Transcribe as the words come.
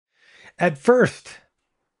At first,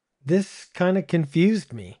 this kind of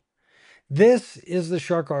confused me. This is the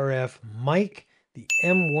SharkRF mic, the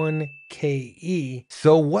M1KE.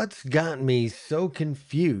 So what's got me so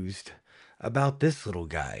confused about this little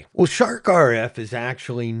guy? Well, SharkRF is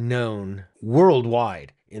actually known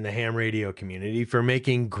worldwide in the ham radio community for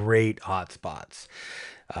making great hotspots.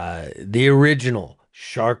 The original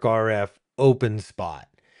SharkRF Open Spot,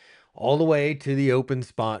 all the way to the Open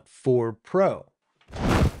Spot 4 Pro.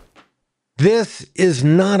 This is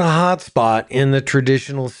not a hotspot in the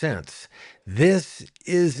traditional sense. This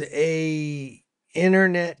is a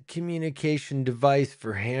internet communication device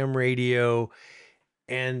for ham radio,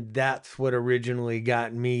 and that's what originally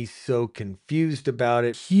got me so confused about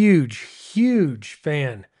it. Huge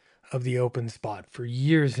fan of the Open Spot for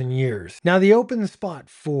years and years. Now, the Open Spot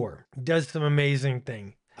 4 does some amazing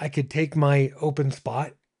thing. I could take my Open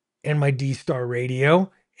Spot and my D-Star radio,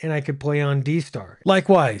 and I could play on D-Star.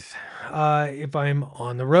 Likewise, if I'm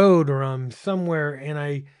on the road or I'm somewhere and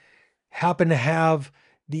I happen to have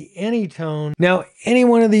the Anytone. Now, any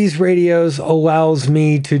one of these radios allows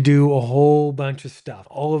me to do a whole bunch of stuff.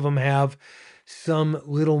 All of them have some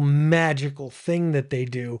little magical thing that they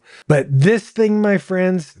do. But this thing, my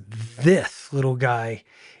friends, this little guy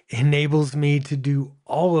enables me to do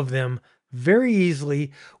all of them very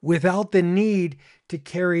easily without the need to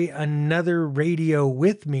carry another radio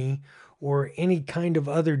with me or any kind of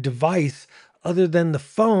other device other than the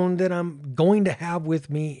phone that I'm going to have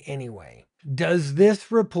with me anyway. Does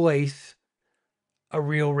this replace a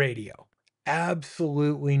real radio?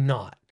 Absolutely not.